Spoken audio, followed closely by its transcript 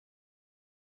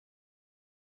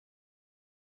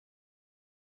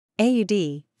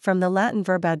Aud, from the Latin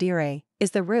verb audire,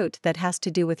 is the root that has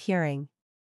to do with hearing.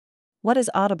 What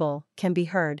is audible, can be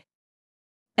heard.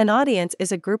 An audience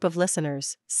is a group of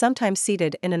listeners, sometimes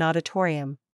seated in an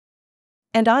auditorium.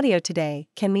 And audio today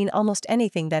can mean almost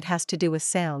anything that has to do with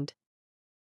sound.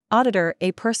 Auditor,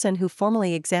 a person who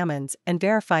formally examines and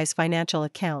verifies financial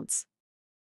accounts.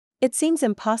 It seems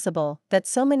impossible that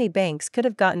so many banks could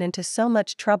have gotten into so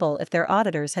much trouble if their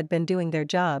auditors had been doing their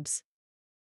jobs.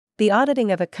 The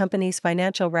auditing of a company's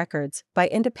financial records by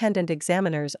independent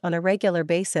examiners on a regular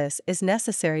basis is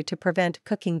necessary to prevent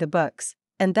cooking the books,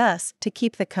 and thus to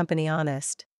keep the company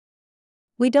honest.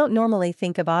 We don't normally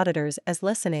think of auditors as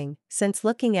listening, since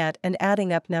looking at and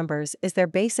adding up numbers is their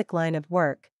basic line of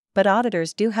work, but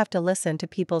auditors do have to listen to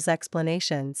people's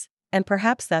explanations, and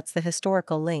perhaps that's the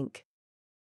historical link.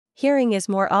 Hearing is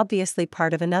more obviously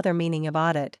part of another meaning of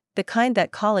audit, the kind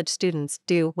that college students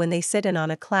do when they sit in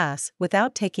on a class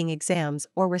without taking exams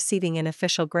or receiving an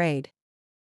official grade.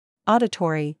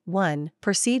 Auditory, 1.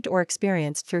 Perceived or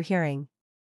experienced through hearing.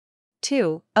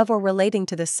 2. Of or relating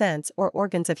to the sense or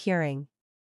organs of hearing.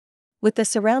 With the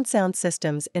surround sound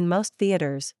systems in most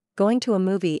theaters, going to a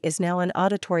movie is now an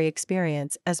auditory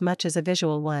experience as much as a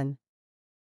visual one.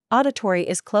 Auditory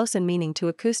is close in meaning to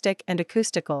acoustic and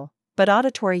acoustical, but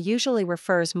auditory usually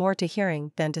refers more to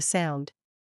hearing than to sound.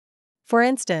 For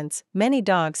instance, many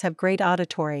dogs have great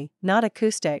auditory, not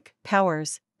acoustic,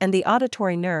 powers, and the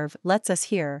auditory nerve lets us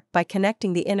hear by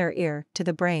connecting the inner ear to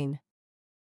the brain.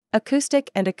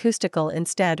 Acoustic and acoustical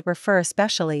instead refer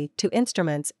especially to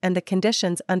instruments and the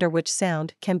conditions under which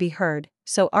sound can be heard,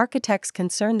 so architects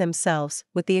concern themselves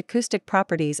with the acoustic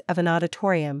properties of an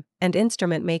auditorium, and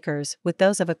instrument makers with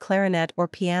those of a clarinet or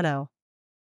piano.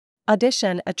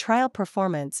 Audition, a trial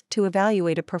performance to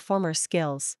evaluate a performer's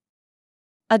skills.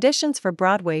 Auditions for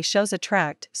Broadway shows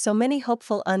attract so many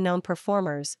hopeful unknown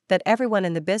performers that everyone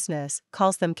in the business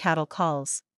calls them cattle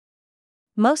calls.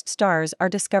 Most stars are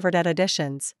discovered at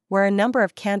auditions, where a number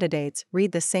of candidates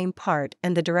read the same part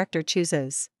and the director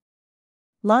chooses.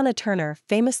 Lana Turner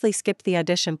famously skipped the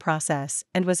audition process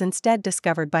and was instead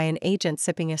discovered by an agent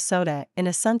sipping a soda in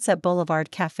a Sunset Boulevard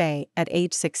cafe at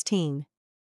age 16.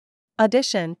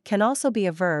 Audition can also be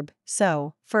a verb,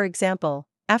 so, for example,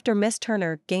 after Miss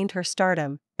Turner gained her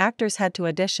stardom, actors had to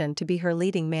audition to be her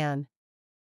leading man.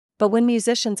 But when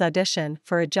musicians audition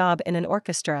for a job in an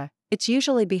orchestra, it's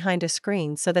usually behind a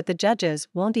screen so that the judges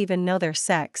won't even know their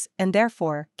sex and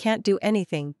therefore can't do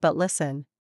anything but listen.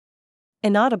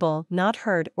 Inaudible, not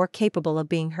heard or capable of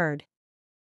being heard.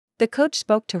 The coach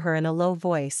spoke to her in a low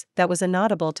voice that was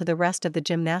inaudible to the rest of the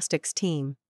gymnastics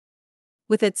team.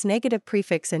 With its negative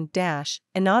prefix in dash,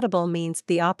 inaudible means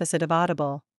the opposite of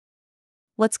audible.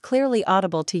 What's clearly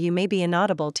audible to you may be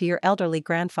inaudible to your elderly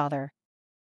grandfather.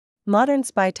 Modern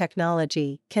spy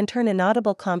technology can turn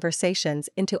inaudible conversations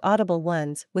into audible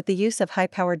ones with the use of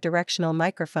high-powered directional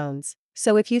microphones,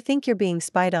 so if you think you're being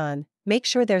spied on, make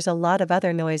sure there's a lot of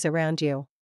other noise around you.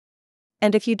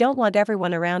 And if you don't want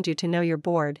everyone around you to know you're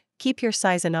bored, keep your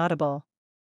size inaudible.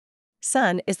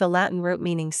 Son is the Latin root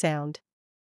meaning sound.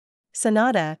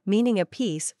 Sonata, meaning a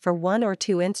piece for one or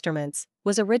two instruments,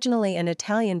 was originally an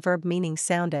Italian verb meaning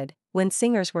sounded. When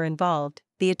singers were involved,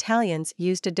 the Italians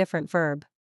used a different verb.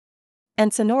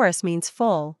 And sonorous means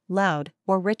full, loud,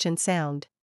 or rich in sound.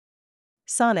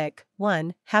 Sonic,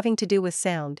 1. Having to do with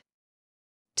sound.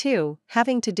 2.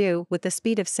 Having to do with the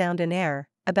speed of sound in air,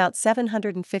 about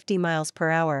 750 miles per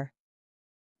hour.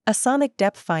 A sonic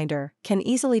depth finder can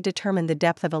easily determine the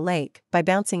depth of a lake by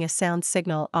bouncing a sound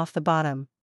signal off the bottom.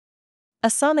 A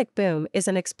sonic boom is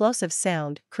an explosive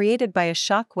sound created by a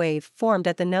shock wave formed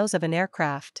at the nose of an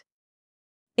aircraft.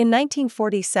 In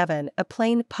 1947, a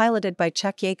plane piloted by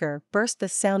Chuck Yeager burst the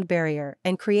sound barrier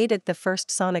and created the first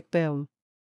sonic boom.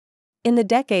 In the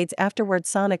decades afterward,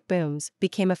 sonic booms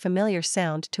became a familiar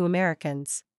sound to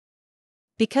Americans.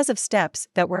 Because of steps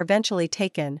that were eventually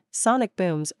taken, sonic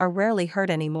booms are rarely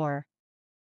heard anymore.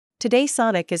 Today,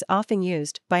 sonic is often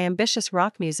used by ambitious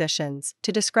rock musicians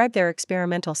to describe their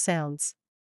experimental sounds.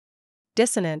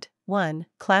 Dissonant, 1.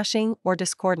 Clashing or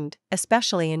discordant,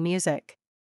 especially in music.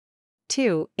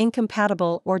 2.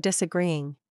 Incompatible or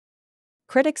disagreeing.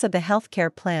 Critics of the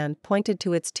healthcare plan pointed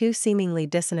to its two seemingly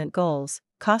dissonant goals: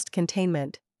 cost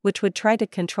containment, which would try to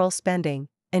control spending,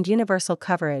 and universal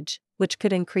coverage, which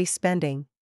could increase spending.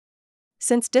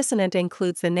 Since dissonant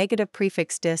includes the negative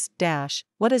prefix dis, dash,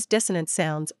 what is dissonant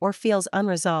sounds or feels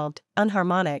unresolved,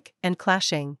 unharmonic, and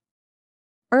clashing.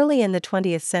 Early in the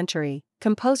 20th century,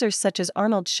 composers such as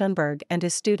Arnold Schoenberg and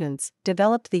his students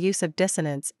developed the use of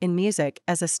dissonance in music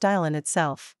as a style in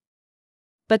itself.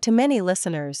 But to many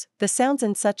listeners, the sounds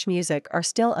in such music are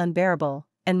still unbearable,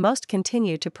 and most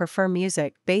continue to prefer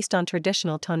music based on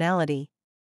traditional tonality.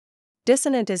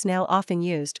 Dissonant is now often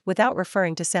used without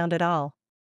referring to sound at all.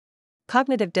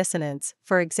 Cognitive dissonance,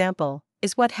 for example,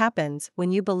 is what happens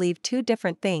when you believe two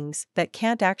different things that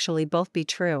can't actually both be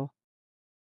true.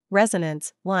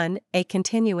 Resonance: 1. A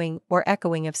continuing or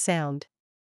echoing of sound.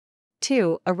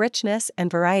 2. A richness and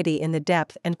variety in the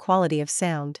depth and quality of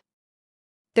sound.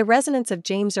 The resonance of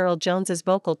James Earl Jones's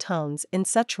vocal tones in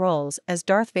such roles as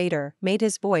Darth Vader made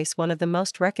his voice one of the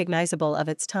most recognizable of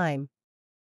its time.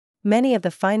 Many of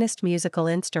the finest musical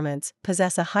instruments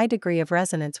possess a high degree of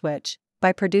resonance which,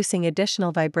 by producing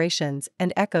additional vibrations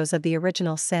and echoes of the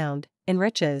original sound,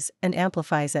 enriches and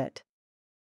amplifies it.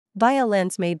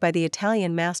 Violins made by the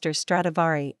Italian masters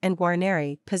Stradivari and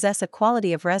Guarneri possess a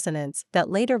quality of resonance that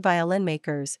later violin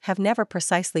makers have never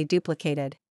precisely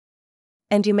duplicated.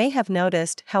 And you may have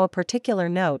noticed how a particular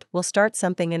note will start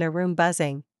something in a room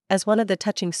buzzing, as one of the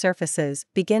touching surfaces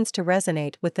begins to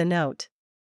resonate with the note.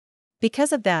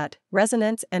 Because of that,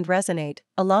 resonance and resonate,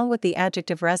 along with the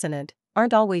adjective resonant,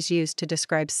 aren't always used to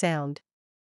describe sound.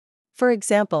 For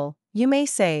example, you may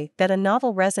say that a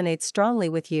novel resonates strongly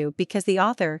with you because the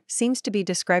author seems to be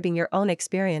describing your own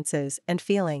experiences and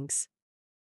feelings.